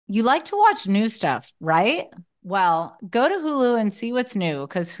You like to watch new stuff, right? Well, go to Hulu and see what's new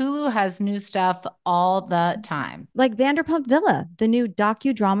because Hulu has new stuff all the time. Like Vanderpump Villa, the new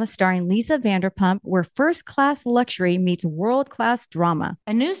docudrama starring Lisa Vanderpump, where first class luxury meets world class drama.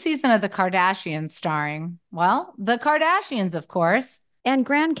 A new season of The Kardashians starring, well, the Kardashians, of course. And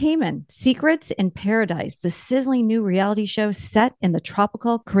Grand Cayman, Secrets in Paradise, the sizzling new reality show set in the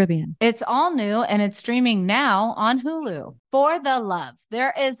tropical Caribbean. It's all new and it's streaming now on Hulu. For the love,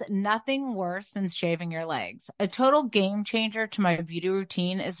 there is nothing worse than shaving your legs. A total game changer to my beauty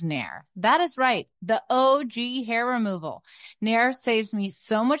routine is Nair. That is right, the OG hair removal. Nair saves me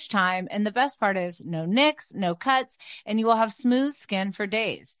so much time, and the best part is no nicks, no cuts, and you will have smooth skin for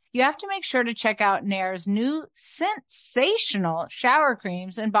days. You have to make sure to check out Nair's new sensational shower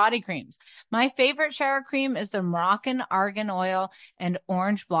creams and body creams. My favorite shower cream is the Moroccan Argan Oil and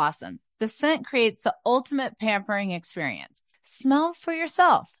Orange Blossom. The scent creates the ultimate pampering experience. Smell for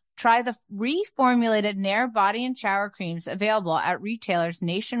yourself. Try the reformulated Nair body and shower creams available at retailers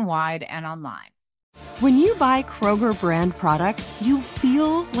nationwide and online. When you buy Kroger brand products, you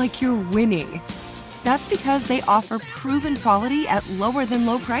feel like you're winning. That's because they offer proven quality at lower than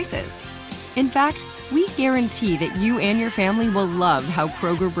low prices. In fact, we guarantee that you and your family will love how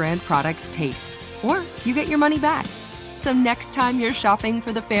Kroger brand products taste, or you get your money back. So next time you're shopping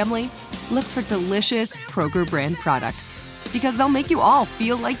for the family, look for delicious Kroger brand products, because they'll make you all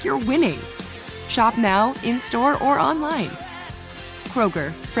feel like you're winning. Shop now, in-store, or online.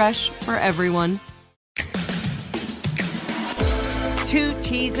 Kroger, fresh for everyone. Two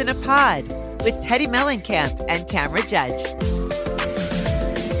Teas in a Pod with Teddy Mellencamp and Tamra Judge.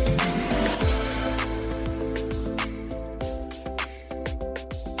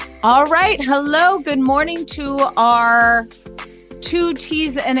 All right. Hello. Good morning to our Two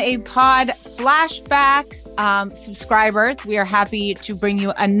Teas in a Pod Flashback subscribers. We are happy to bring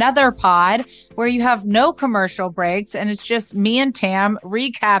you another pod where you have no commercial breaks and it's just me and Tam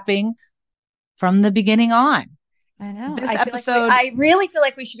recapping from the beginning on. I know. This episode, I really feel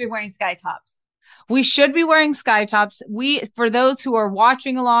like we should be wearing sky tops. we should be wearing sky tops. For those who are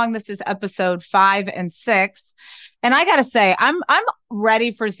watching along, this is episode 5 and 6. And I gotta say, I'm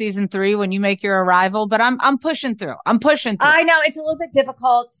ready for season 3 when you make your arrival, but I'm pushing through. I know it's a little bit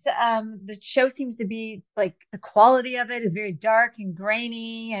difficult. The show seems to be like the quality of it is very dark and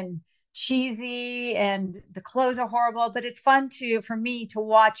grainy and cheesy, and the clothes are horrible. But it's fun for me to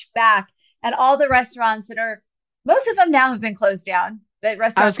watch back at all the restaurants that are. Most of them now have been closed down. But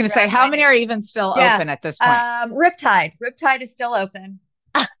restaurants. I was going to say, how many are even still open at this point? Riptide is still open.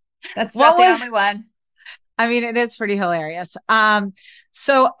 That's not the only one. I mean, it is pretty hilarious.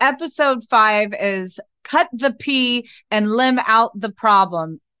 So episode 5 is cut the P and limb out the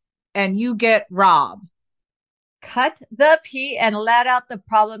problem, and you get Rob. Cut the P and let out the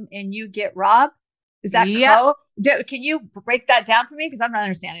problem, and you get Rob. Is that Can you break that down for me? Because I'm not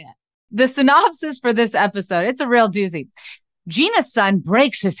understanding it. The synopsis for this episode, it's a real doozy. Gina's son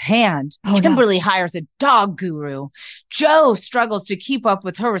breaks his hand. Kimberly hires a dog guru. Joe struggles to keep up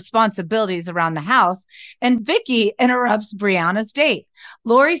with her responsibilities around the house. And Vicky interrupts Brianna's date.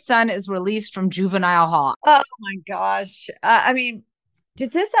 Lori's son is released from juvenile hall. Oh my gosh. I mean,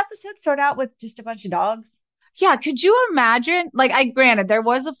 did this episode start out with just a bunch of dogs? Yeah, could you imagine? Granted, there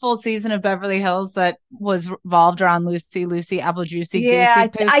was a full season of Beverly Hills that was revolved around Lucy, Apple Juicy, yeah,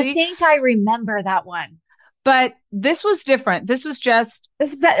 Goosey, I think I remember that one. But this was different. This was just... a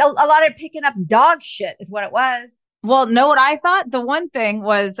lot of picking up dog shit is what it was. Well, know what I thought? The one thing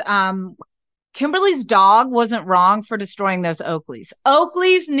was Kimberly's dog wasn't wrong for destroying those Oakleys.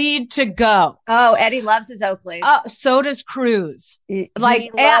 Oakleys need to go. Oh, Eddie loves his Oakleys. So does Cruz. He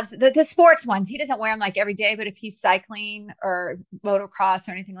loves the sports ones. He doesn't wear them like every day, but if he's cycling or motocross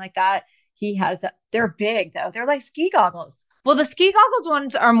or anything like that, he has that. They're big though. They're like ski goggles. Well, the ski goggles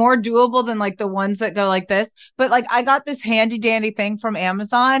ones are more doable than like the ones that go like this. But like I got this handy dandy thing from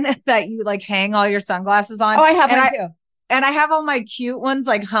Amazon that you like hang all your sunglasses on. Oh, I have one too. And I have all my cute ones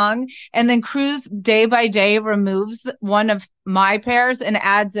like hung. And then Cruz day by day removes one of my pairs and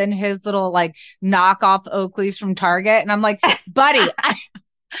adds in his little like knockoff Oakleys from Target. And I'm like, buddy,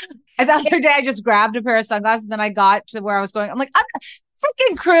 the other day I just grabbed a pair of sunglasses. And then I got to where I was going. I'm like, I'm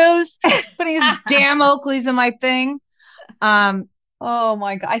freaking Cruz putting his damn Oakleys in my thing. Oh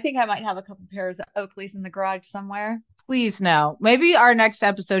my God. I think I might have a couple pairs of Oakleys in the garage somewhere. Please no. Maybe our next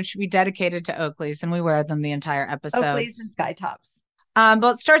episode should be dedicated to Oakleys and we wear them the entire episode. Oakleys and sky tops. But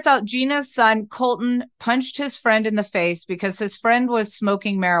it starts out Gina's son, Colton, punched his friend in the face because his friend was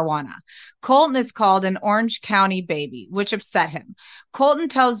smoking marijuana. Colton is called an Orange County baby, which upset him. Colton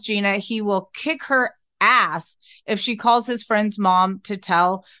tells Gina he will kick her ass if she calls his friend's mom to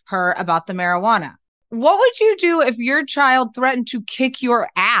tell her about the marijuana. What would you do if your child threatened to kick your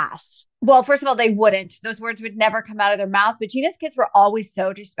ass? Well, first of all, they wouldn't. Those words would never come out of their mouth. But Gina's kids were always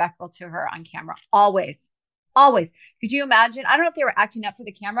so disrespectful to her on camera. Always. Always. Could you imagine? I don't know if they were acting up for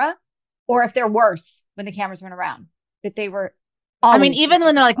the camera or if they're worse when the cameras weren't around. But they were always. I mean, even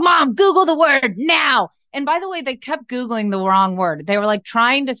when they're like, Mom, Google the word now. And by the way, they kept Googling the wrong word. They were like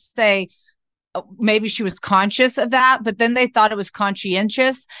trying to say, maybe she was conscious of that, but then they thought it was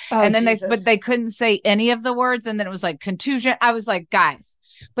conscientious. And then they couldn't say any of the words. And then it was like contusion. I was like, guys,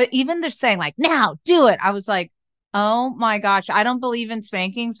 but even they're saying like, now do it. I was like, oh my gosh, I don't believe in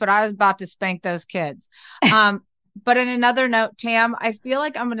spankings, but I was about to spank those kids. But in another note, Tam, I feel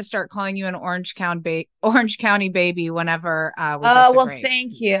like I'm going to start calling you an Orange County baby whenever we disagree. Well,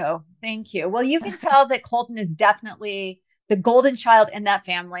 thank you. Thank you. Well, you can tell that Colton is definitely the golden child in that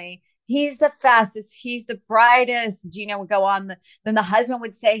family. He's the fastest. He's the brightest. Gina would go on. Then the husband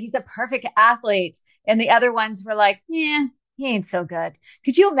would say he's the perfect athlete. And the other ones were like, yeah, he ain't so good.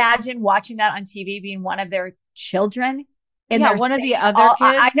 Could you imagine watching that on TV being one of their children? And yeah, one of the other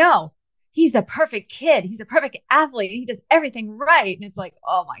kids. I know. He's the perfect kid. He's a perfect athlete. He does everything right. And it's like,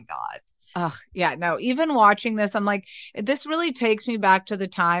 oh my God. Oh, yeah, no, even watching this, I'm like, this really takes me back to the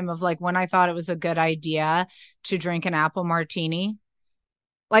time of like when I thought it was a good idea to drink an apple martini.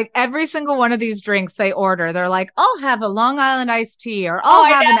 Like every single one of these drinks they order, they're like, I'll have a Long Island iced tea, or I'll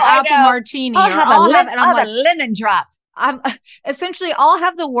have an apple martini, and I'm like, a lemon drop. I'm essentially, I'll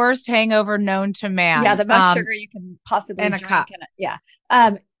have the worst hangover known to man. Yeah, the most sugar you can possibly in a cup. Yeah.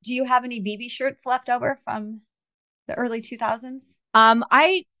 Do you have any BB shirts left over from the early 2000s?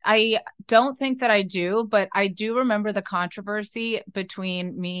 I don't think that I do, but I do remember the controversy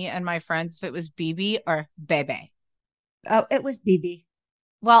between me and my friends if it was BB or Bebe. Oh, it was BB.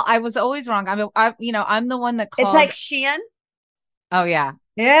 Well, I was always wrong. I'm the one that called. It's like Shein. Oh yeah.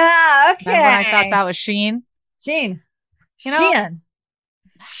 Yeah. Okay. Remember when I thought that was Shein? Shein. Shein.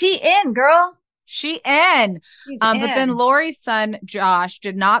 Shein, girl. Shein. But then Lori's son, Josh,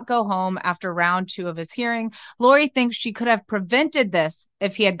 did not go home after round 2 of his hearing. Lori thinks she could have prevented this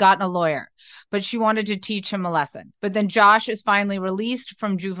if he had gotten a lawyer, but she wanted to teach him a lesson. But then Josh is finally released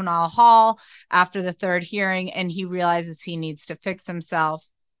from juvenile hall after the 3rd hearing, and he realizes he needs to fix himself.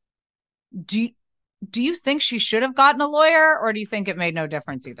 Do you think she should have gotten a lawyer, or do you think it made no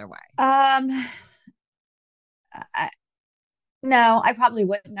difference either way? No, I probably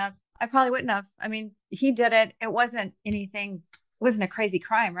wouldn't have. I mean, he did it. It wasn't a crazy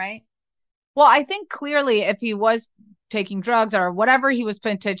crime, right? Well, I think clearly if he was taking drugs or whatever he was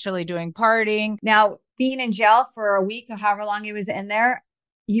potentially doing, partying. Now, being in jail for a week or however long he was in there,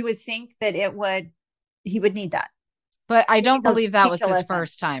 you would think that he would need that. But I don't believe that was his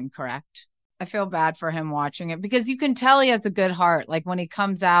first time, correct? I feel bad for him watching it because you can tell he has a good heart. Like when he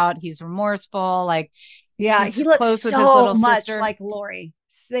comes out, he's remorseful. Like, yeah, he looks close with his little sister. Like Lori.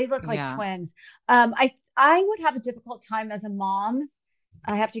 They look like twins. I would have a difficult time as a mom.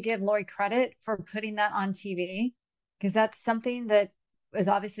 I have to give Lori credit for putting that on TV because that's something that is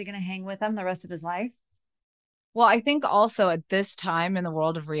obviously going to hang with him the rest of his life. Well, I think also at this time in the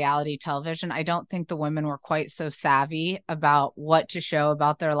world of reality television, I don't think the women were quite so savvy about what to show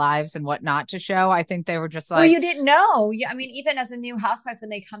about their lives and what not to show. I think they were just like, well, you didn't know. I mean, even as a new housewife, when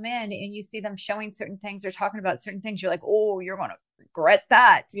they come in and you see them showing certain things or talking about certain things, you're like, oh, you're going to regret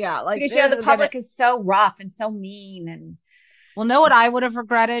that. Yeah. Like, because the public is so rough and so mean. And well, know what I would have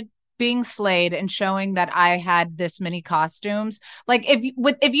regretted? Being slayed and showing that I had this many costumes. Like if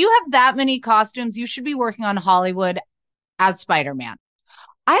you have that many costumes, you should be working on Hollywood as Spider-Man.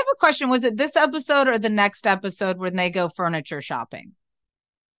 I have a question. Was it this episode or the next episode when they go furniture shopping?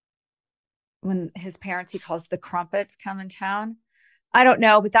 When his parents, he calls the crumpets, come in town. I don't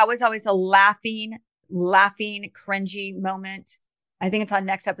know, but that was always a laughing, cringy moment. I think it's on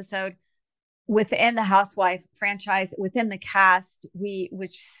next episode. Within the Housewife franchise, within the cast,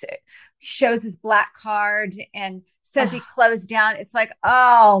 shows his black card and says he closed down. It's like,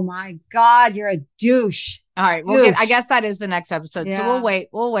 oh my God, you're a douche. All right. I guess that is the next episode. Yeah. So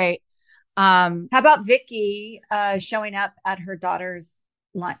we'll wait. How about Vicky showing up at her daughter's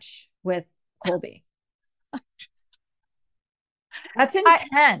lunch with Colby? That's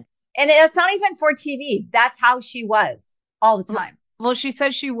intense. And it's not even for TV. That's how she was all the time. Well, she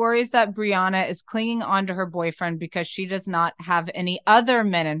says she worries that Brianna is clinging on to her boyfriend because she does not have any other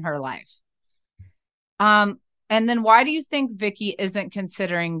men in her life. And then why do you think Vicky isn't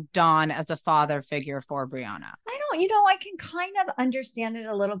considering Don as a father figure for Brianna? I can kind of understand it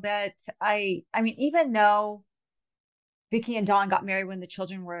a little bit. I mean, even though Vicky and Don got married when the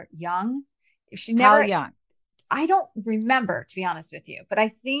children were young, She How never, young? I don't remember, to be honest with you, but I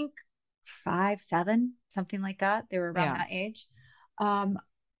think 5, 7, something like that. They were around Yeah. that age. Um,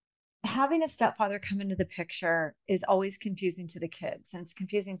 Having a stepfather come into the picture is always confusing to the kids, and it's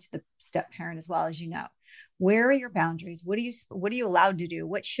confusing to the step parent as well, as you know. Where are your boundaries? What are you allowed to do?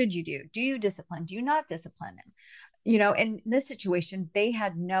 What should you do? Do you discipline? Do you not discipline him? In this situation, they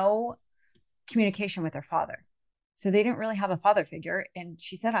had no communication with their father. So they didn't really have a father figure. And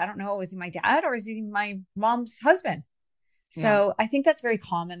she said, I don't know, is he my dad or is he my mom's husband? Yeah. So I think that's very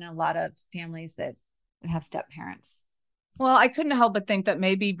common in a lot of families that have step parents. Well, I couldn't help but think that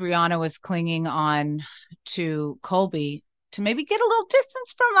maybe Brianna was clinging on to Colby to maybe get a little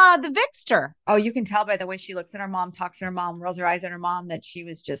distance from the Vixter. Oh, you can tell by the way she looks at her mom, talks to her mom, rolls her eyes at her mom, that she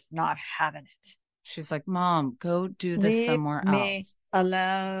was just not having it. She's like, Mom, go do this Leave somewhere me else.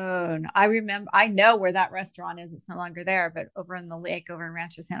 alone. I know where that restaurant is. It's no longer there, but over in the lake, over in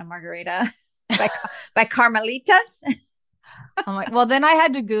Rancho Santa Margarita by Carmelitas. I'm like, well, then I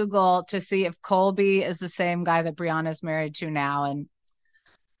had to Google to see if Colby is the same guy that Brianna's married to now. And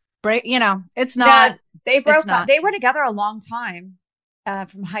it's not. They broke up. Not. They were together a long time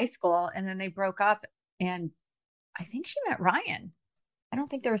from high school, and then they broke up. And I think she met Ryan. I don't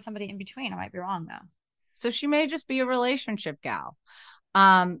think there was somebody in between. I might be wrong though. So she may just be a relationship gal.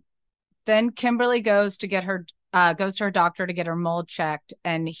 Then Kimberly goes to her doctor to get her mold checked,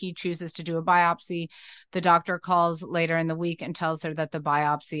 and he chooses to do a biopsy. The doctor calls later in the week and tells her that the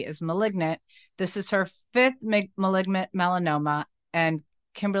biopsy is malignant. This is her 5th malignant melanoma, and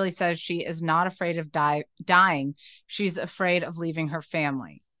Kimberly says she is not afraid of dying. She's afraid of leaving her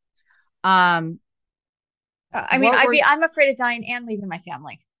family. I'm afraid of dying and leaving my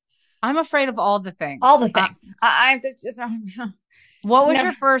family. I'm afraid of all the things. All the things. What was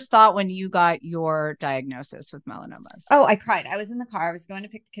your first thought when you got your diagnosis with melanomas? Oh, I cried. I was in the car. I was going to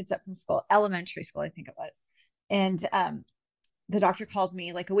pick the kids up from school, elementary school, I think it was. And the doctor called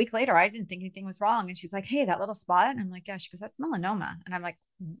me like a week later. I didn't think anything was wrong. And she's like, hey, that little spot. And I'm like, yeah. She goes, that's melanoma. And I'm like,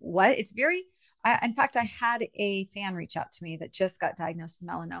 what? It's in fact, I had a fan reach out to me that just got diagnosed with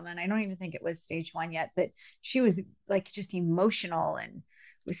melanoma. And I don't even think it was stage 1 yet, but she was like just emotional and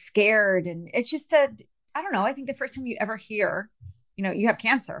was scared. And it's just I don't know. I think the first time you ever hear, you have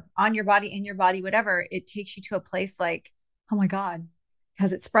cancer on your body, in your body, whatever, it takes you to a place like, oh my God,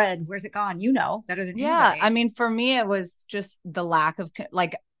 has it spread? Where's it gone? Better than anybody. I mean, for me, it was just the lack of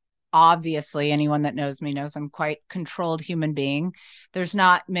obviously anyone that knows me knows I'm quite controlled human being. There's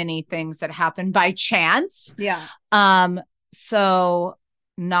not many things that happen by chance. Yeah. So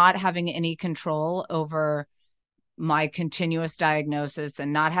not having any control over my continuous diagnosis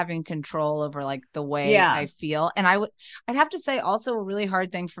and not having control over like the way I feel. And I'd have to say also a really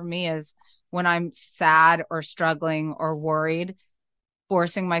hard thing for me is when I'm sad or struggling or worried,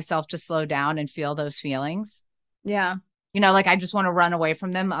 forcing myself to slow down and feel those feelings. Yeah. I just want to run away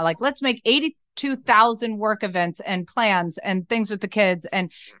from them. Let's make 82,000 work events and plans and things with the kids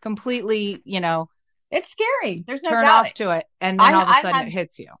and completely, it's scary. There's no turn doubt. Off to it. And then all of a sudden it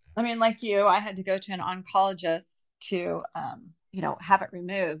hits you. I mean, like you, I had to go to an oncologist to, have it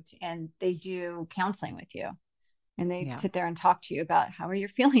removed, and they do counseling with you. And they sit there and talk to you about how are your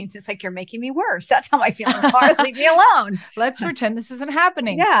feelings. It's like, you're making me worse. That's how my feelings are. Leave me alone. Let's pretend this isn't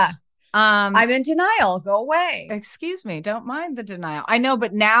happening. Yeah. I'm in denial. Go away. Excuse me. Don't mind the denial. I know,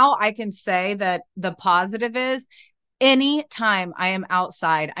 but now I can say that the positive is anytime I am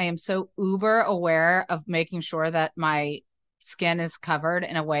outside, I am so uber aware of making sure that my skin is covered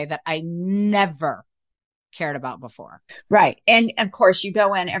in a way that I never cared about before. Right. And of course you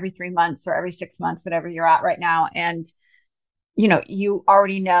go in every 3 months or every 6 months, whatever you're at right now. And, you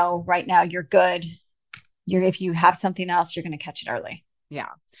already know right now you're good. If you have something else, you're going to catch it early. Yeah.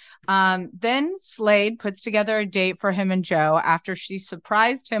 Then Slade puts together a date for him and Joe after she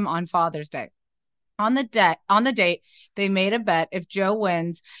surprised him on Father's Day. On the date, they made a bet. If Joe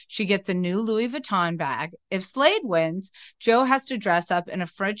wins, she gets a new Louis Vuitton bag. If Slade wins, Joe has to dress up in a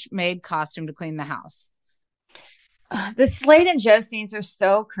French-made costume to clean the house. The Slade and Joe scenes are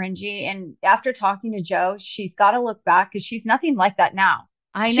so cringy. And after talking to Joe, she's got to look back because she's nothing like that now.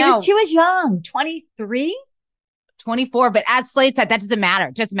 I know. She was young, 23. 24, but as Slade said, that doesn't matter.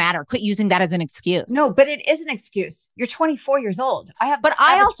 It doesn't matter. Quit using that as an excuse. No, but it is an excuse. You're 24 years old. I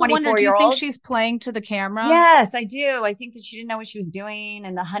also wonder, do you think she's playing to the camera? Yes, I do. I think that she didn't know what she was doing,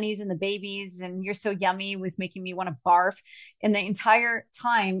 and the honeys and the babies and you're so yummy was making me want to barf. And the entire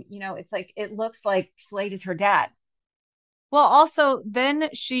time, it's like, it looks like Slade is her dad. Well, also, then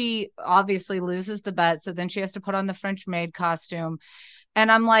she obviously loses the bet. So then she has to put on the French maid costume. And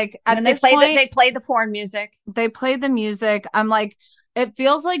I'm like, and then they play the porn music. They play the music. I'm like, It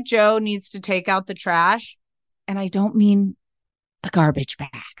feels like Joe needs to take out the trash. And I don't mean the garbage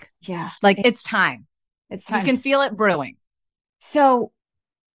bag. Yeah. Like it's time. It's You time. can feel it brewing. So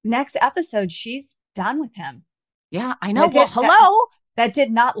next episode, she's done with him. Yeah, I know. That Hello. That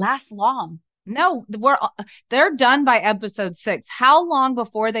did not last long. No, they're done by episode 6. How long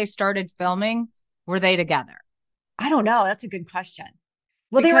before they started filming were they together? I don't know. That's a good question.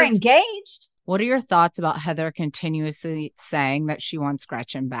 Well, they were engaged. What are your thoughts about Heather continuously saying that she wants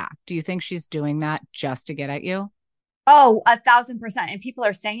Gretchen back? Do you think she's doing that just to get at you? Oh, 1,000%. And people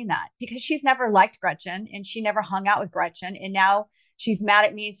are saying that because she's never liked Gretchen and she never hung out with Gretchen. And now she's mad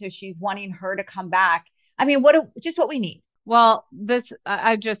at me. So she's wanting her to come back. I mean, just what we need. Well,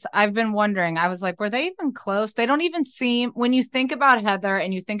 I've been wondering. I was like, were they even close? They don't even seem, when you think about Heather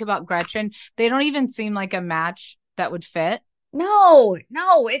and you think about Gretchen, they don't even seem like a match that would fit. No,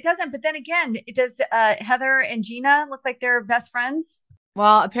 it doesn't. But then again, does Heather and Gina look like they're best friends?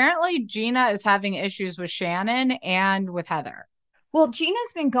 Well, apparently Gina is having issues with Shannon and with Heather. Well,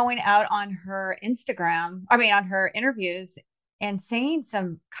 Gina's been going out on her on her interviews and saying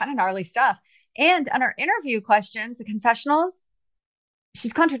some kind of gnarly stuff. And on her interview questions, the confessionals,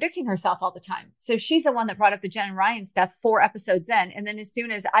 she's contradicting herself all the time. So she's the one that brought up the Jen and Ryan stuff 4 episodes in. And then as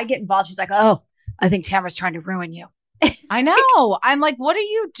soon as I get involved, she's like, oh, I think Tamara's trying to ruin you. I know. I'm like, what are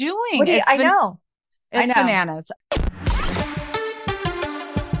you doing? I know. It's bananas.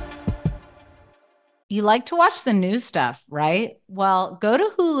 You like to watch the new stuff, right? Well, go to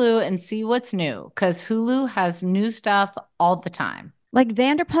Hulu and see what's new because Hulu has new stuff all the time. Like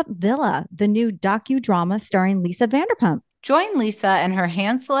Vanderpump Villa, the new docudrama starring Lisa Vanderpump. Join Lisa and her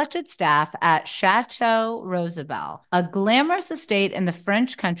hand-selected staff at Chateau Rosabelle, a glamorous estate in the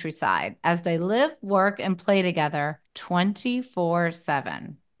French countryside, as they live, work, and play together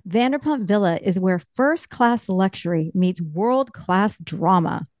 24/7. Vanderpump Villa is where first-class luxury meets world-class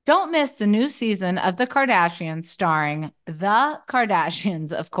drama. Don't miss the new season of The Kardashians starring The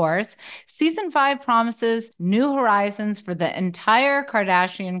Kardashians, of course. Season 5 promises new horizons for the entire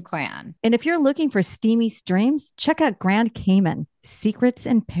Kardashian clan. And if you're looking for steamy streams, check out Grand Cayman, Secrets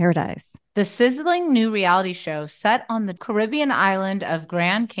in Paradise. The sizzling new reality show set on the Caribbean island of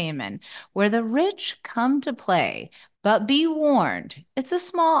Grand Cayman, where the rich come to play. But be warned, it's a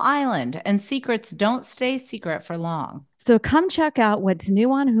small island and secrets don't stay secret for long. So come check out what's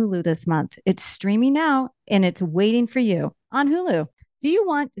new on Hulu this month. It's streaming now and it's waiting for you on Hulu. Do you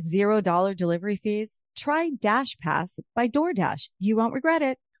want $0 delivery fees? Try Dash Pass by DoorDash. You won't regret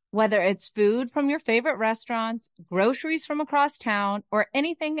it. Whether it's food from your favorite restaurants, groceries from across town, or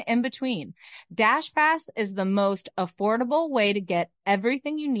anything in between, DashPass is the most affordable way to get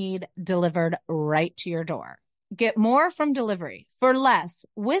everything you need delivered right to your door. Get more from delivery for less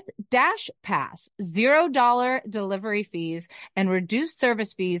with DashPass, $0 delivery fees, and reduced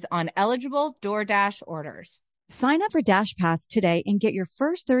service fees on eligible DoorDash orders. Sign up for Dash Pass today and get your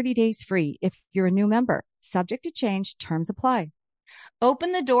first 30 days free if you're a new member. Subject to change, terms apply.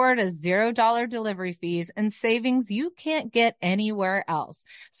 Open the door to $0 delivery fees and savings you can't get anywhere else.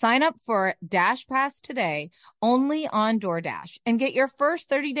 Sign up for Dash Pass today, only on DoorDash, and get your first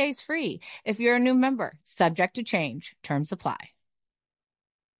 30 days free if you're a new member. Subject to change, terms apply.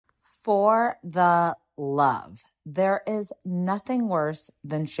 For the love, there is nothing worse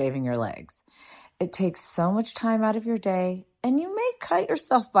than shaving your legs. It takes so much time out of your day, and you may cut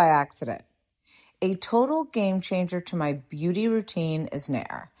yourself by accident. A total game changer to my beauty routine is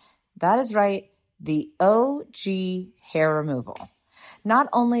Nair. That is right, the OG hair removal. Not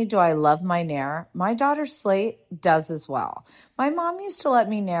only do I love my Nair, my daughter Slate does as well. My mom used to let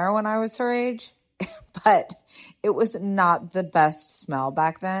me Nair when I was her age, but it was not the best smell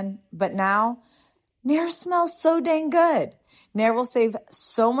back then. But now, Nair smells so dang good. Nair will save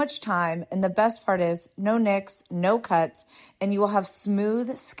so much time, and the best part is no nicks, no cuts, and you will have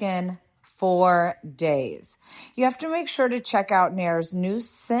smooth skin for days. You have to make sure to check out Nair's new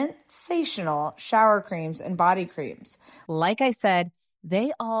sensational shower creams and body creams. Like I said,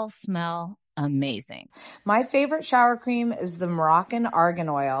 they all smell amazing. My favorite shower cream is the Moroccan Argan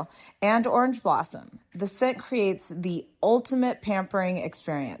Oil and Orange Blossom. The scent creates the ultimate pampering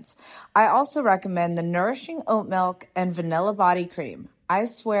experience. I also recommend the Nourishing Oat Milk and Vanilla Body Cream. I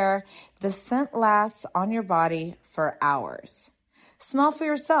swear, the scent lasts on your body for hours. Smell for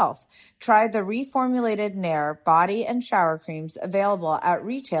yourself. Try the reformulated Nair body and shower creams available at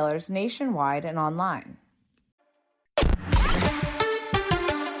retailers nationwide and online.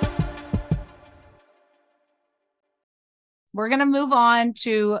 We're going to move on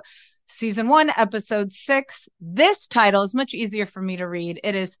to season 1, episode 6. This title is much easier for me to read.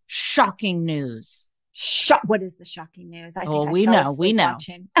 It is Shocking News. What is the shocking news? I Oh, think I we fell know, we asleep know.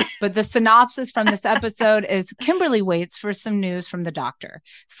 watching. But the synopsis from this episode is Kimberly waits for some news from the doctor.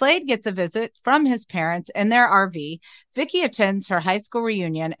 Slade gets a visit from his parents in their RV. Vicky attends her high school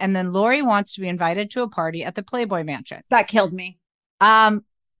reunion, and then Lori wants to be invited to a party at the Playboy Mansion. That killed me. That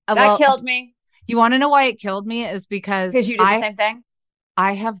Killed me. You want to know why it killed me? Is because you did the same thing.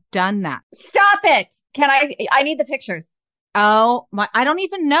 I have done that. Stop it! I need the pictures. Oh my! I don't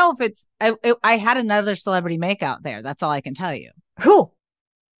even know if it's. I had another celebrity makeout there. That's all I can tell you. Who?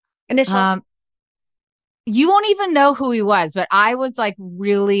 Initials. You won't even know who he was, but I was like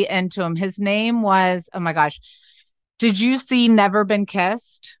really into him. His name was, oh my gosh. Did you see Never Been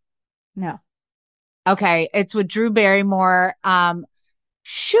Kissed? No. Okay. It's with Drew Barrymore.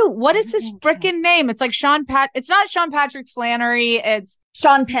 Shoot, what is his freaking name? It's like it's not Sean Patrick Flannery. It's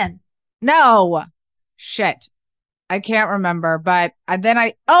Sean Penn. No. Shit. I can't remember, but then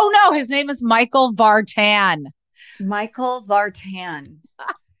oh no, his name is Michael Vartan. Michael Vartan.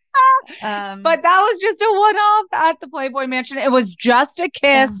 But that was just a one-off at the Playboy Mansion. It was just a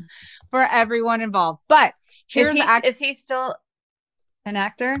kiss for everyone involved. But is he still an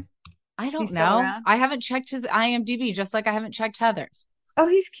actor? I don't know. I haven't checked his IMDb, just like I haven't checked Heather's. Oh,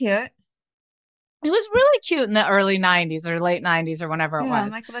 he's cute. He was really cute in the early 90s or late 90s or whenever it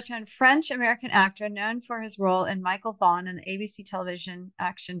was. Michael Vartan, French-American actor known for his role in Michael Vaughn in the ABC television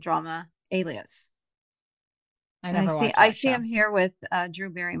action drama Alias. I see him here with Drew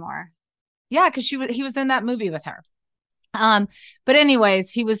Barrymore. Yeah, because he was in that movie with her. But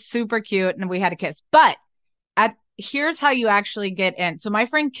anyways, he was super cute and we had a kiss. But here's how you actually get in. So my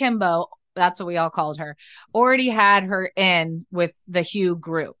friend Kimbo, that's what we all called her, already had her in with the Hugh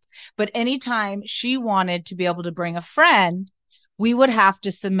group. But anytime she wanted to be able to bring a friend, we would have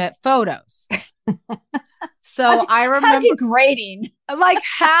to submit photos. So I remember how degrading. Like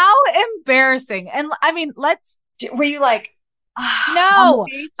how embarrassing. And I mean, were you like, no,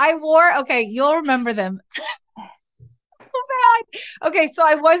 I wore, okay, you'll remember them. Okay, so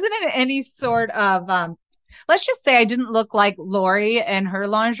I wasn't in any sort of let's just say I didn't look like Lori in her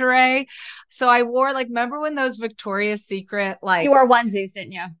lingerie. So I wore remember when those Victoria's Secret you wore onesies,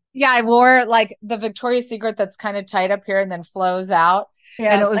 didn't you? Yeah, I wore the Victoria's Secret that's kind of tight up here and then flows out.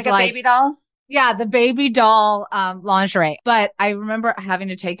 Yeah, and it was like a baby doll. Yeah, the baby doll lingerie. But I remember having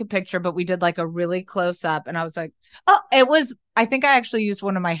to take a picture, but we did a really close up. And I was like, I think I actually used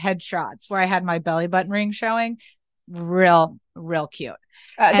one of my headshots where I had my belly button ring showing. Real cute.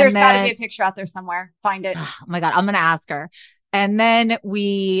 There's got to be a picture out there somewhere. Find it. Oh my God, I'm going to ask her. And then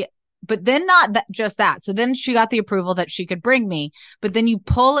but then not just that. So then she got the approval that she could bring me. But then you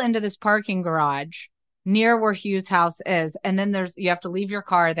pull into this parking garage near where Hugh's house is. And then you have to leave your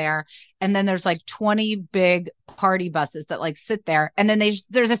car there. And then there's 20 big party buses that sit there. And then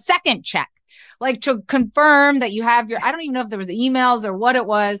there's a second check, to confirm that you have I don't even know if there was emails or what it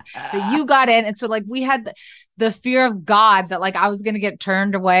was that you got in. And so we had the fear of God that I was going to get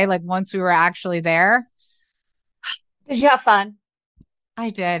turned away. Once we were actually there. Did you have fun? I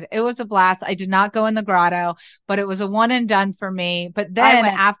did. It was a blast. I did not go in the grotto, but it was a one and done for me. But then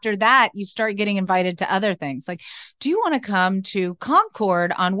after that, you start getting invited to other things. Do you want to come to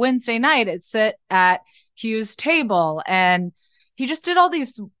Concord on Wednesday night and sit at Hugh's table? And he just did all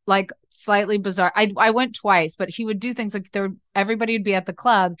these slightly bizarre. I went twice, but he would do things everybody would be at the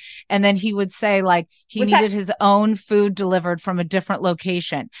club. And then he would say he needed his own food delivered from a different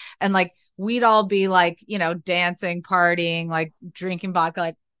location. And we'd all be dancing, partying, drinking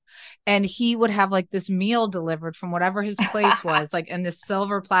vodka, and he would have this meal delivered from whatever his place was, in this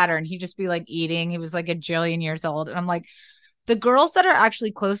silver platter. And he'd just be eating. He was a jillion years old. And I'm the girls that are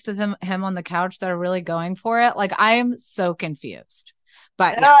actually close to him on the couch that are really going for it. I am so confused,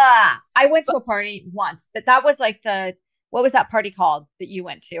 but yeah. I went to a party once, but that was what was that party called that you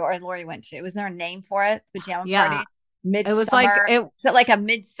went to or Lori went to? Was there a name for it? Pajama party? Midsummer. It was is it a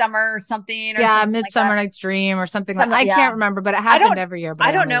midsummer or something? Or something Midsummer Night's Dream or something I can't remember, but it happened every year. But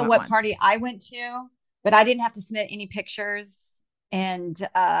I don't know what party I went to, but I didn't have to submit any pictures, and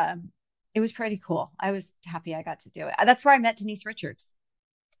it was pretty cool. I was happy I got to do it. That's where I met Denise Richards.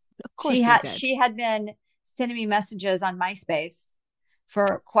 Of course, she had been sending me messages on MySpace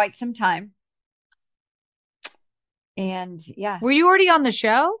for quite some time, and yeah. Were you already on the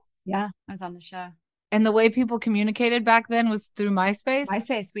show? Yeah, I was on the show. And the way people communicated back then was through MySpace?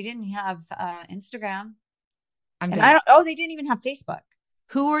 We didn't have Instagram. They didn't even have Facebook.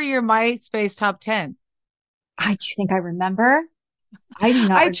 Who were your MySpace top 10? Do you think I remember? I do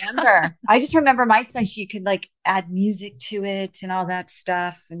not remember. I just remember MySpace. You could add music to it and all that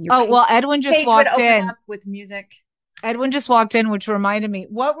stuff. And Edwin just walked in with music. Edwin just walked in, which reminded me.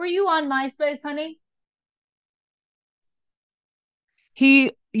 What were you on MySpace, honey?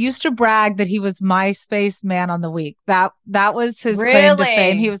 He used to brag that he was MySpace Man on the Week. That was his claim to fame.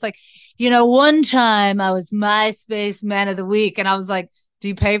 Really? He was like, one time I was MySpace Man of the Week. And I was like, do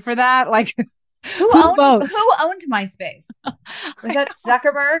you pay for that? Like, who votes? Who owned MySpace? Was that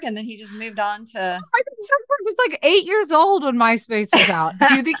Zuckerberg? And then he just moved on to. I think Zuckerberg was like 8 years old when MySpace was out.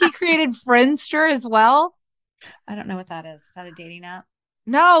 Do you think he created Friendster as well? I don't know what that is. Is that a dating app?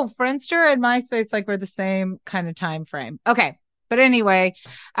 No, Friendster and MySpace like were the same kind of time frame. Okay. But anyway,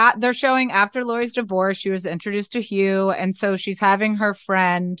 they're showing after Lori's divorce, she was introduced to Hugh. And so she's having her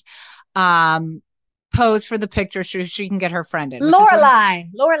friend pose for the picture so she can get her friend in.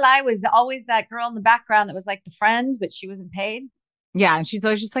 Lorelai was always that girl in the background that was like the friend, but she wasn't paid. Yeah, and she's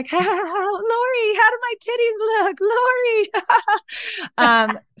always just like, Lori, how do my titties look? Lori.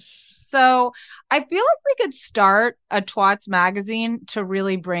 So I feel like we could start a TWOTS magazine to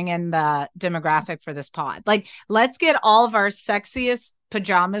really bring in the demographic for this pod. Like, let's get all of our sexiest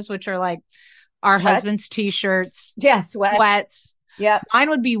pajamas, which are like our husband's t-shirts. Yeah, sweats. Yeah. Mine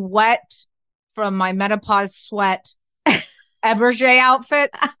would be wet from my menopause sweat Eberge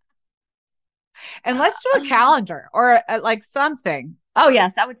outfits. And let's do a calendar or like something. Oh,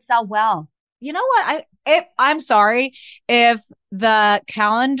 yes, that would sell well. You know what? I'm sorry if the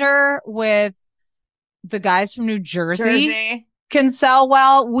calendar with the guys from New Jersey can sell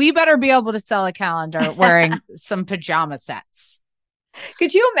well. We better be able to sell a calendar wearing some pajama sets.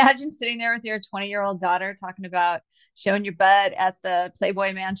 Could you imagine sitting there with your 20-year-old daughter talking about showing your butt at the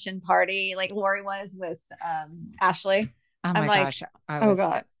Playboy Mansion party like Lori was with Ashley? Oh my gosh.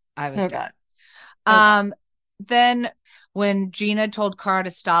 Oh God. Then when Gina told Cara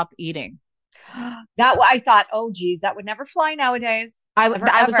to stop eating, that I thought, oh geez, that would never fly nowadays. I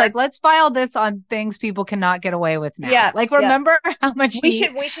was like, let's file this on things people cannot get away with now. Yeah, like remember how much we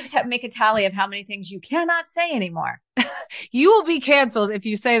should make a tally of how many things you cannot say anymore. You will be canceled if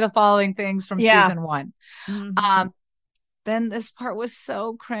you say the following things from season 1. Mm-hmm. Then this part was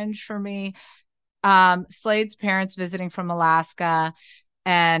so cringe for me. Slade's parents visiting from Alaska,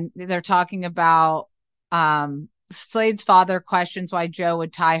 and they're talking about Slade's father questions why Joe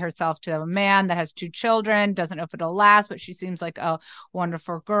would tie herself to a man that has 2 children, doesn't know if it'll last, but she seems like a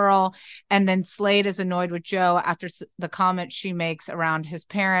wonderful girl. And then Slade is annoyed with Joe after the comment she makes around his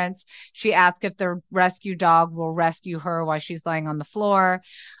parents. She asks if their rescue dog will rescue her while she's laying on the floor.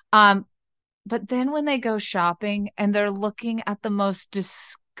 But then when they go shopping and they're looking at the most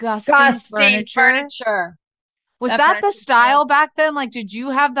disgusting furniture. Was that the style back then? Like, did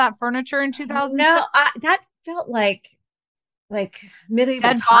you have that furniture in 2006? No, that felt like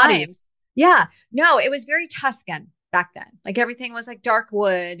medieval times. Yeah. No, it was very Tuscan back then. Like everything was like dark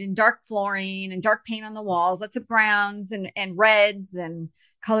wood and dark flooring and dark paint on the walls, lots of browns and reds and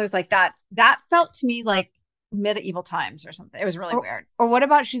colors like that. That felt to me like medieval times or something. It was really weird. Or what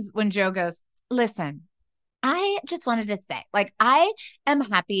about when Joe goes, listen, I just wanted to say, like, I am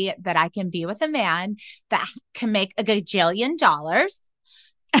happy that I can be with a man that can make a gajillion dollars.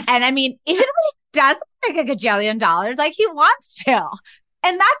 And I mean, even when he doesn't make a gajillion dollars, like he wants to.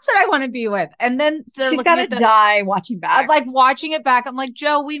 And that's what I want to be with. And then she's got to die watching back. Like watching it back. I'm like,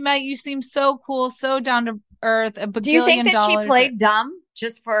 Joe, we met. You seem so cool, so down to earth. Do you think that she played dumb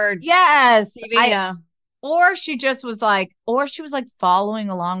just for yes TV? Or she was like following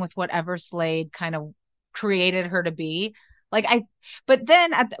along with whatever Slade kind of created her to be. But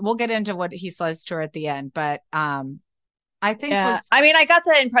then we'll get into what he says to her at the end. But I think I got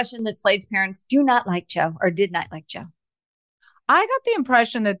the impression that Slade's parents do not like Joe or did not like Joe. I got the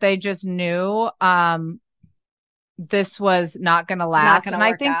impression that they just knew this was not going to last. And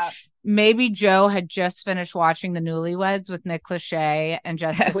I think maybe Joe had just finished watching The Newlyweds with Nick Lachey and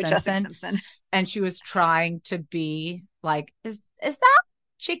Jessica Simpson. And she was trying to be like, is that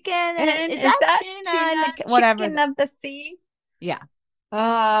chicken? And is that tuna? Whatever. Chicken of the sea? Yeah.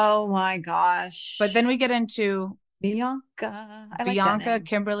 Oh my gosh. But then we get into Bianca,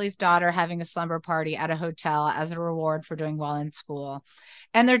 Kimberly's daughter, having a slumber party at a hotel as a reward for doing well in school.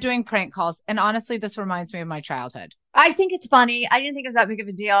 And they're doing prank calls. And honestly, this reminds me of my childhood. I think it's funny. I didn't think it was that big of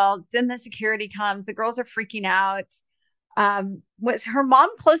a deal. Then the security comes. The girls are freaking out. Was her mom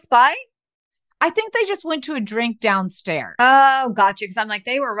close by? I think they just went to a drink downstairs. Oh, gotcha. Because I'm like,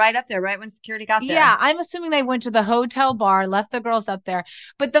 they were right up there, right when security got there. Yeah, I'm assuming they went to the hotel bar, left the girls up there.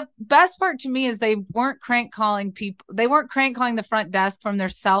 But the best part to me is they weren't crank calling people. They weren't crank calling the front desk from their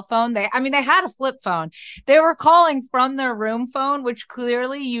cell phone. They had a flip phone. They were calling from their room phone, which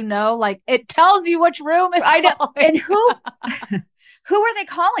clearly, like it tells you which room is. I know. And who are they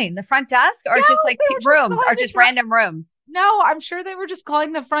calling? The front desk or just like rooms or just random rooms? No, I'm sure they were just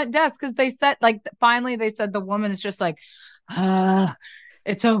calling the front desk because they said finally they said the woman is just like,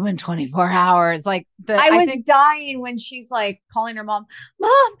 It's open 24 hours. Like I was dying when she's like calling her mom,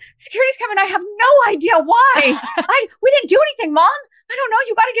 security's coming. I have no idea why. We didn't do anything, Mom. I don't know.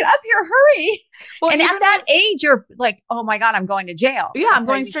 You got to get up here. Hurry. Well, and at that age, you're like, oh my God, I'm going to jail. Yeah, I'm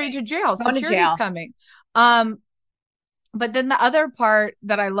going straight to jail. Security's coming. But then the other part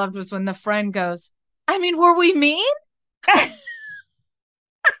that I loved was when the friend goes, I mean, were we mean?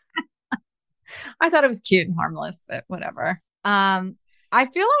 I thought it was cute and harmless, but whatever. I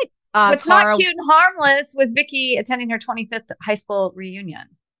feel like what's not cute and harmless was Vicky attending her 25th high school reunion.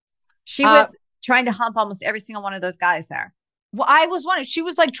 She was trying to hump almost every single one of those guys there. Well, I was wondering, she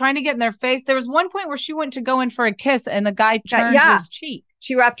was like trying to get in their face. There was one point where she went to go in for a kiss and the guy turned his cheek.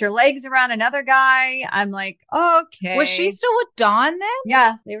 She wrapped her legs around another guy. I'm like, okay. Was she still with Dawn then?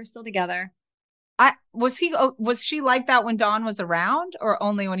 Yeah, they were still together. Was she like that when Dawn was around or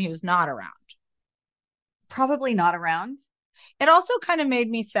only when he was not around? Probably not around. It also kind of made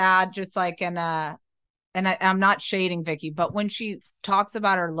me sad, just like I'm not shading Vicky, but when she talks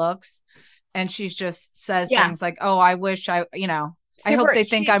about her looks and she just says things like, oh, I wish I hope they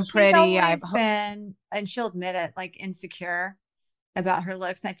think I'm pretty. And she'll admit it, like insecure about her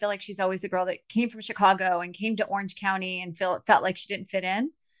looks. And I feel like she's always the girl that came from Chicago and came to Orange County and felt like she didn't fit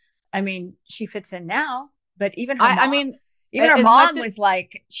in. I mean, she fits in now, but even her mom was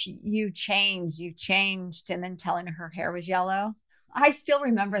like, you changed. And then telling her hair was yellow. I still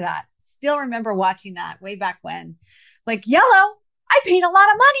remember that. Still remember watching that way back when. Like, yellow? I paid a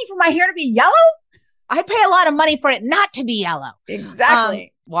lot of money for my hair to be yellow. I pay a lot of money for it not to be yellow.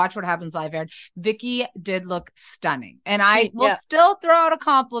 Exactly. Watch What Happens Live aired. Vicky did look stunning. And I will still throw out a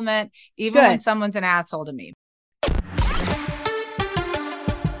compliment even when someone's an asshole to me.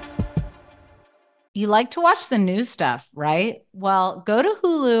 You like to watch the new stuff, right? Well, go to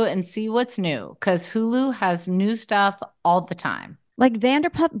Hulu and see what's new because Hulu has new stuff all the time. Like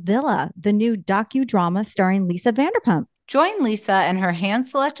Vanderpump Villa, the new docudrama starring Lisa Vanderpump. Join Lisa and her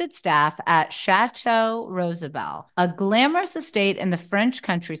hand-selected staff at Chateau Rosabelle, a glamorous estate in the French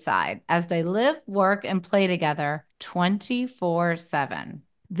countryside, as they live, work, and play together 24/7.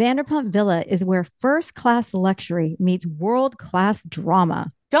 Vanderpump Villa is where first-class luxury meets world-class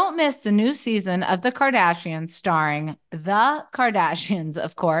drama. Don't miss the new season of The Kardashians starring The Kardashians,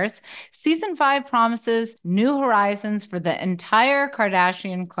 of course. Season 5 promises new horizons for the entire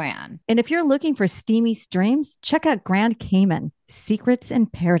Kardashian clan. And if you're looking for steamy streams, check out Grand Cayman, Secrets in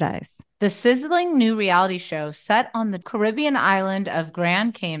Paradise. The sizzling new reality show set on the Caribbean island of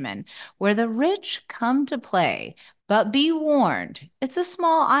Grand Cayman, where the rich come to play. But be warned, it's a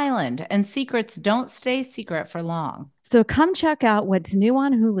small island and secrets don't stay secret for long. So come check out what's new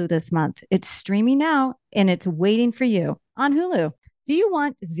on Hulu this month. It's streaming now and it's waiting for you on Hulu. Do you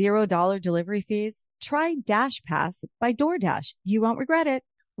want $0 delivery fees? Try Dash Pass by DoorDash. You won't regret it.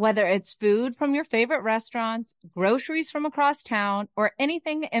 Whether it's food from your favorite restaurants, groceries from across town, or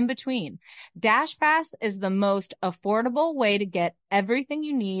anything in between, Dash Pass is the most affordable way to get everything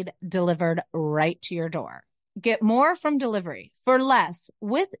you need delivered right to your door. Get more from delivery for less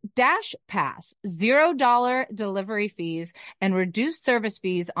with Dash Pass, $0 delivery fees, and reduced service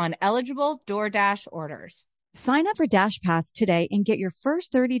fees on eligible DoorDash orders. Sign up for Dash Pass today and get your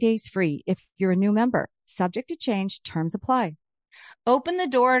first 30 days free if you're a new member. Subject to change, terms apply. Open the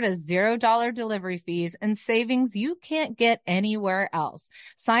door to $0 delivery fees and savings you can't get anywhere else.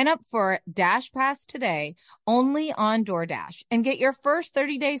 Sign up for Dash Pass today only on DoorDash and get your first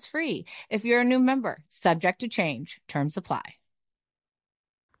 30 days free if you're a new member. Subject to change. Terms apply.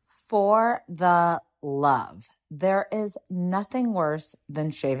 For the love, there is nothing worse than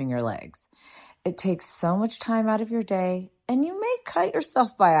shaving your legs. It takes so much time out of your day and you may cut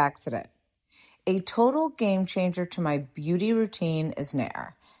yourself by accident. A total game changer to my beauty routine is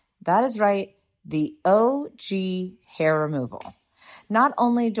Nair. That is right, the OG hair removal. Not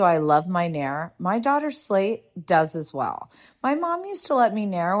only do I love my Nair, my daughter Slate does as well. My mom used to let me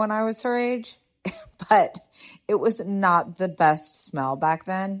Nair when I was her age, but it was not the best smell back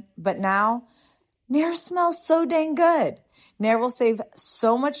then. But now, Nair smells so dang good. Nair will save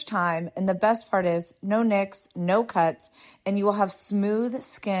so much time, and the best part is no nicks, no cuts, and you will have smooth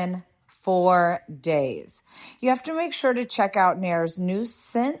skin for days. You have to make sure to check out Nair's new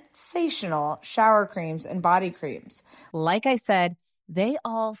sensational shower creams and body creams. Like I said, they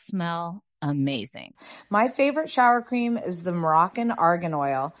all smell amazing. My favorite shower cream is the Moroccan Argan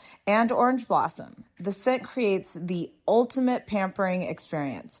Oil and Orange Blossom. The scent creates the ultimate pampering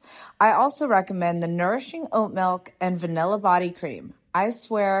experience. I also recommend the Nourishing Oat Milk and Vanilla Body Cream. I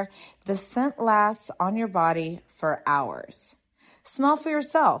swear, the scent lasts on your body for hours. Smell for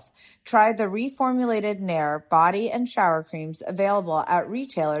yourself. Try the reformulated Nair body and shower creams available at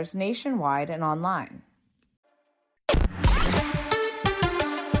retailers nationwide and online.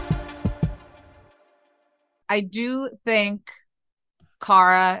 I do think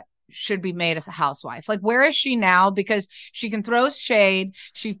Cara should be made as a housewife. Like, where is she now? Because she can throw shade.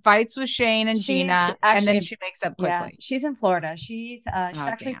 She fights with Shane and Gina, and then she makes up quickly. Yeah, she's in Florida. She's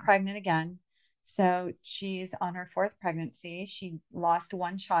actually pregnant again. So she's on her 4th pregnancy. She lost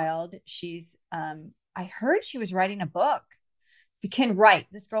 1 child. She's, I heard she was writing a book. You can write.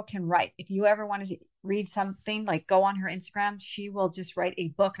 This girl can write. If you ever want to read something, like go on her Instagram, she will just write a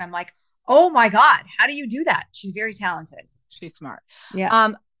book. And I'm like, oh my God, how do you do that? She's very talented. She's smart. Yeah.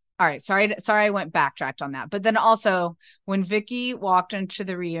 All right. Sorry, I went backtracked on that. But then also when Vicky walked into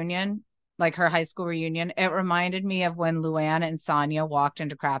the reunion, like her high school reunion, it reminded me of when Luann and Sonia walked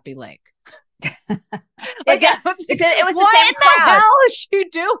into Crappie Lake. Like, it was the same crowd. What the hell is she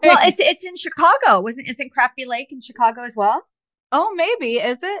doing? Well, it's in Chicago. Isn't Crappie Lake in Chicago as well? Oh, maybe.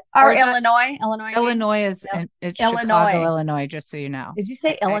 Is it? Or Illinois? Illinois is it's Illinois. Chicago, Illinois, just so you know. Did you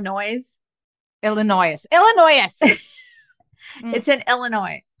say Illinois? Illinois. It's in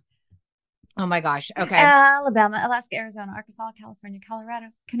Illinois. Oh my gosh. Okay. Alabama, Alaska, Arizona, Arkansas, California, Colorado,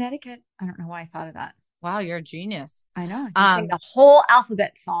 Connecticut. I don't know why I thought of that. Wow, you're a genius. I know. I can sing the whole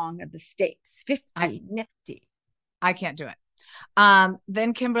alphabet song of the states. 50, nifty. I can't do it.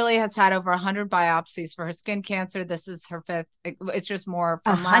 Then Kimberly has had over 100 biopsies for her skin cancer. This is her 5th. It's just more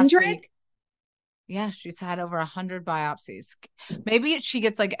from 100? last week. Yeah, she's had over 100 biopsies. Maybe she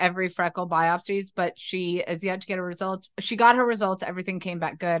gets like every freckle biopsies, but she is yet to get her results. She got her results. Everything came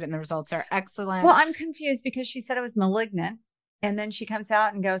back good, and the results are excellent. Well, I'm confused because she said it was malignant, and then she comes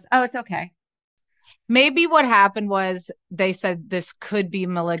out and goes, "Oh, it's okay." Maybe what happened was they said this could be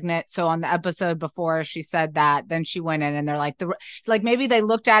malignant. So on the episode before she said that, then she went in and they're like, maybe they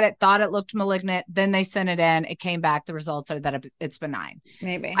looked at it, thought it looked malignant. Then they sent it in. It came back. The results are that it's benign.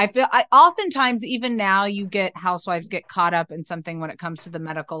 Maybe. I oftentimes, even now, you get housewives get caught up in something when it comes to the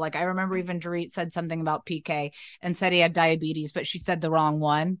medical. Like I remember even Dorit said something about PK and said he had diabetes, but she said the wrong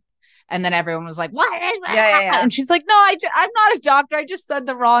one. And then everyone was like, what? Yeah. And she's like, no, I'm not a doctor. I just said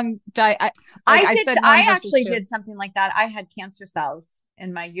the wrong I actually did something like that. I had cancer cells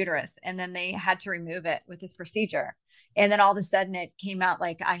in my uterus, and then they had to remove it with this procedure. And then all of a sudden it came out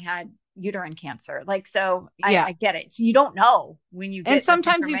like I had uterine cancer. Like, so I get it. So you don't know when you get and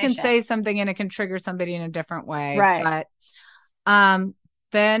sometimes you can say something and it can trigger somebody in a different way. Right. But then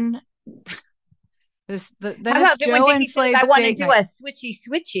then it's Joe and Slade. I want to do a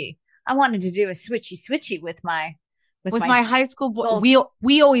switchy. I wanted to do a switchy with my high school boy.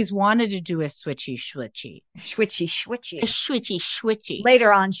 We always wanted to do a switchy.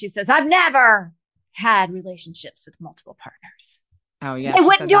 Later on, she says, "I've never had relationships with multiple partners." Oh yeah, I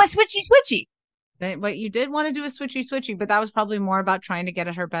wouldn't do a switchy. But you did want to do a switchy, but that was probably more about trying to get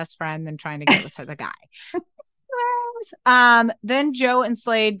at her best friend than trying to get with the guy. Then Joe and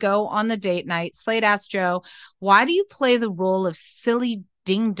Slade go on the date night. Slade asks Joe, "Why do you play the role of silly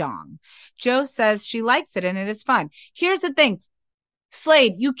ding dong?" Joe says she likes it and it is fun. Here's the thing,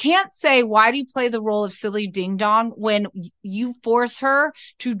 Slade, you can't say, "Why do you play the role of silly ding dong?" when you force her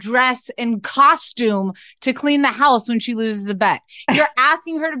to dress in costume to clean the house when she loses a bet. You're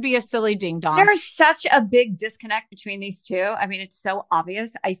asking her to be a silly ding dong. There's such a big disconnect between these two. I mean, it's so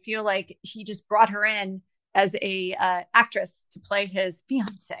obvious. I feel like he just brought her in as a actress to play his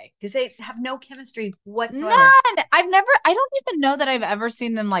fiance because they have no chemistry whatsoever. None. I don't even know that I've ever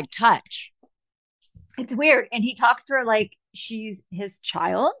seen them like touch. It's weird. And he talks to her like she's his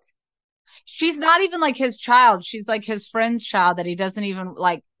child. She's not even like his child. She's like his friend's child that he doesn't even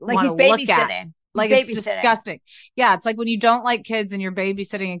like he's babysitting. Like it's disgusting. Yeah, it's like when you don't like kids and you're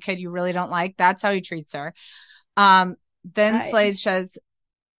babysitting a kid you really don't like. That's how he treats her. Then Slade says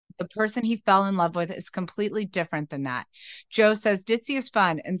the person he fell in love with is completely different than that. Joe says ditzy is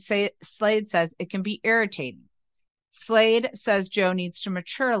fun, and Slade says it can be irritating. Slade says Joe needs to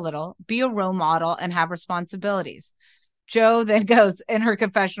mature a little, be a role model, and have responsibilities. Joe then goes in her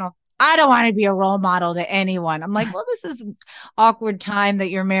confessional, "I don't want to be a role model to anyone." I'm like, well, this is an awkward time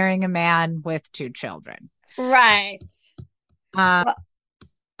that you're marrying a man with 2 children. Right. I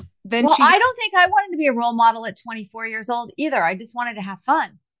don't think I wanted to be a role model at 24 years old either. I just wanted to have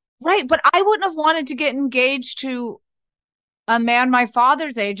fun. Right. But I wouldn't have wanted to get engaged to a man my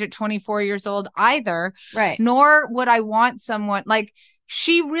father's age at 24 years old either. Right. Nor would I want someone like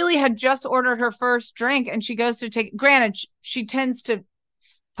she really had just ordered her first drink and she goes to take, granted, she tends to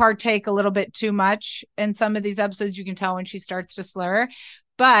partake a little bit too much in some of these episodes. You can tell when she starts to slur,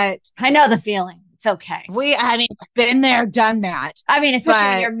 but I know the feeling. It's okay. I mean, been there, done that. I mean, especially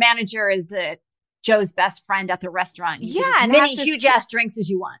when your manager is Joe's best friend at the restaurant. You get as many huge ass drinks as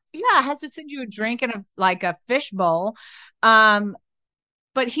you want. Yeah, has to send you a drink in a fish bowl.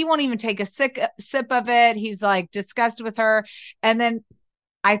 But he won't even take a sip of it. He's like disgusted with her. And then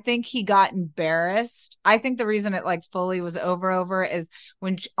I think he got embarrassed. I think the reason it like fully was over is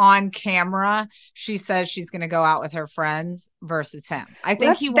when on camera, she says she's going to go out with her friends versus him. I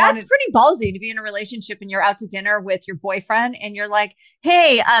think that's pretty ballsy to be in a relationship and you're out to dinner with your boyfriend and you're like,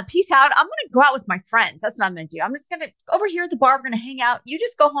 hey, peace out. I'm going to go out with my friends. That's what I'm going to do. I'm just going to over here at the bar. We're going to hang out. You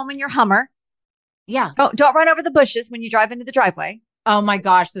just go home in your Hummer. Yeah. Don't run over the bushes when you drive into the driveway. Oh my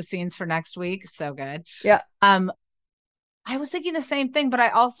gosh. The scenes for next week. So good. Yeah. I was thinking the same thing, but I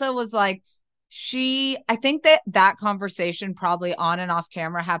also was like, I think that conversation probably on and off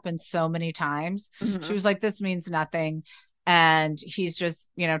camera happened so many times. Mm-hmm. She was like, this means nothing. And he's just,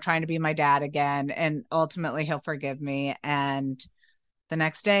 trying to be my dad again. And ultimately he'll forgive me. And the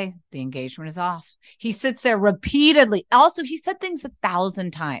next day the engagement is off. He sits there repeatedly. Also, he said things 1,000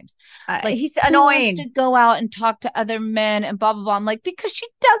 times. Like he's annoying to go out and talk to other men and blah, blah, blah. I'm like, because she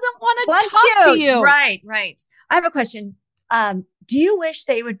doesn't want to talk to you. Right. I have a question. Do you wish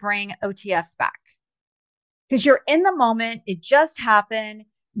they would bring OTFs back? Because you're in the moment. It just happened.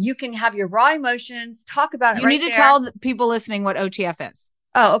 You can have your raw emotions, talk about it. You need to tell the people listening what OTF is.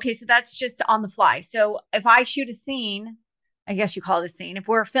 Oh, okay. So that's just on the fly. So if I shoot a scene, I guess you call it a scene. If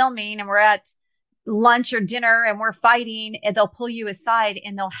we're filming and we're at lunch or dinner and we're fighting, and they'll pull you aside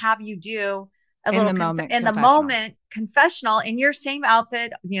and they'll have you do a little moment confessional in your same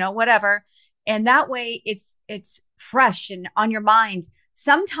outfit, whatever. And that way it's fresh and on your mind.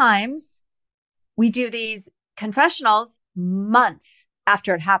 Sometimes we do these confessionals months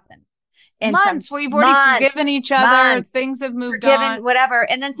after it happened. And months where you've already forgiven each other. Things have moved on. Whatever.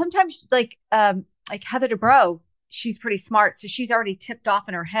 And then sometimes like Heather Dubrow, she's pretty smart. So she's already tipped off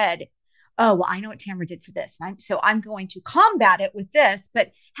in her head. Oh, well, I know what Tamara did for this. So I'm going to combat it with this.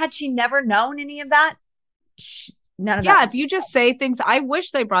 But had she never known any of that, none of that. Yeah, if you just say things, I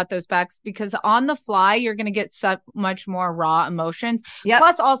wish they brought those back because on the fly, you're going to get so much more raw emotions. Yep.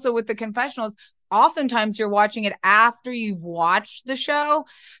 Plus, also with the confessionals, oftentimes you're watching it after you've watched the show.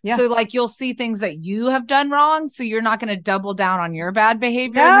 Yeah. So like you'll see things that you have done wrong. So you're not going to double down on your bad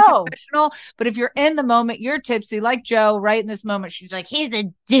behavior in the confessional. But if you're in the moment, you're tipsy like Joe right in this moment. She's like, he's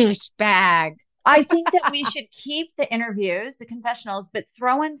a douchebag. I think that we should keep the interviews, the confessionals, but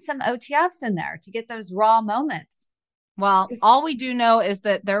throw in some OTFs in there to get those raw moments. Well, all we do know is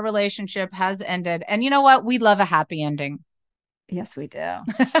that their relationship has ended. And you know what? We love a happy ending. Yes, we do.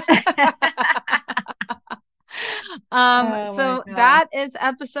 So that is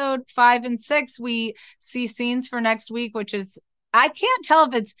episode 5 and 6. We see scenes for next week, which is, I can't tell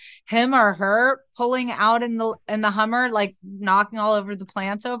if it's him or her pulling out in the Hummer, like knocking all over the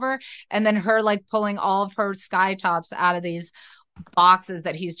plants over, and then her like pulling all of her sky tops out of these boxes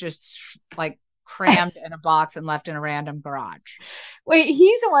that he's just like crammed in a box and left in a random garage. Wait,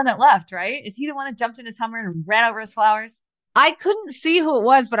 he's the one that left, right? Is he the one that jumped in his Hummer and ran over his flowers? I couldn't see who it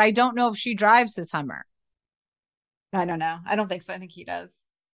was, but I don't know if she drives his Hummer. I don't know. I don't think so. I think he does.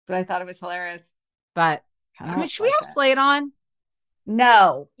 But I thought it was hilarious. But I mean, should we have Slade on?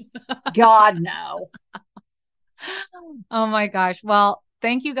 No. God, no. Oh my gosh. Well,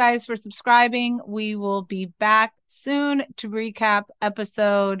 thank you guys for subscribing. We will be back soon to recap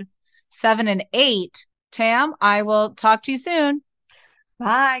episode 7 and 8. Tam, I will talk to you soon.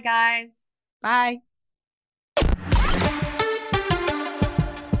 Bye, guys. Bye.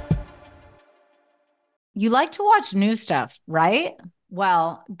 You like to watch new stuff, right?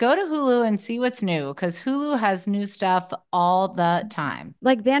 Well, go to Hulu and see what's new because Hulu has new stuff all the time.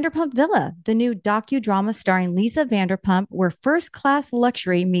 Like Vanderpump Villa, the new docudrama starring Lisa Vanderpump, where first-class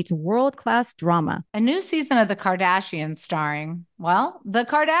luxury meets world-class drama. A new season of The Kardashians starring, well, the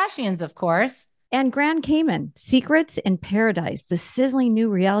Kardashians, of course. And Grand Cayman, Secrets in Paradise, the sizzling new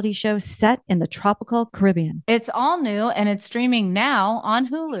reality show set in the tropical Caribbean. It's all new and it's streaming now on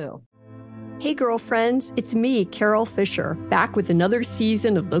Hulu. Hey, girlfriends, it's me, Carol Fisher, back with another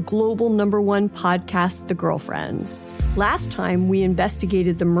season of the global #1 podcast, The Girlfriends. Last time, we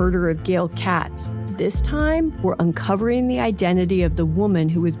investigated the murder of Gail Katz. This time, we're uncovering the identity of the woman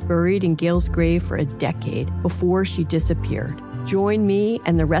who was buried in Gail's grave for a decade before she disappeared. Join me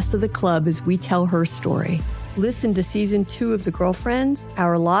and the rest of the club as we tell her story. Listen to Season 2 of The Girlfriends,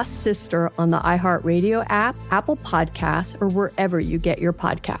 Our Lost Sister on the iHeartRadio app, Apple Podcasts, or wherever you get your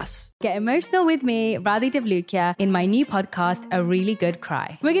podcasts. Get emotional with me, Radhi Devlukia, in my new podcast, A Really Good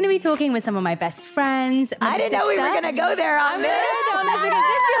Cry. We're going to be talking with some of my best friends. I didn't know we were going to go there on this. That's because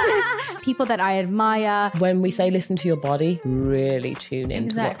this People that I admire. When we say listen to your body, really tune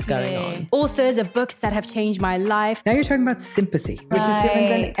into what's going on. Authors of books that have changed my life. Now you're talking about sympathy, which is different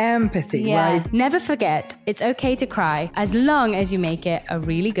than empathy, right? Never forget, it's okay to cry as long as you make it a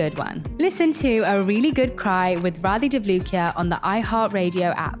really good one. Listen to A Really Good Cry with Radhi Devlukia on the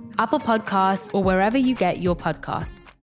iHeartRadio app, Apple Podcasts, or wherever you get your podcasts.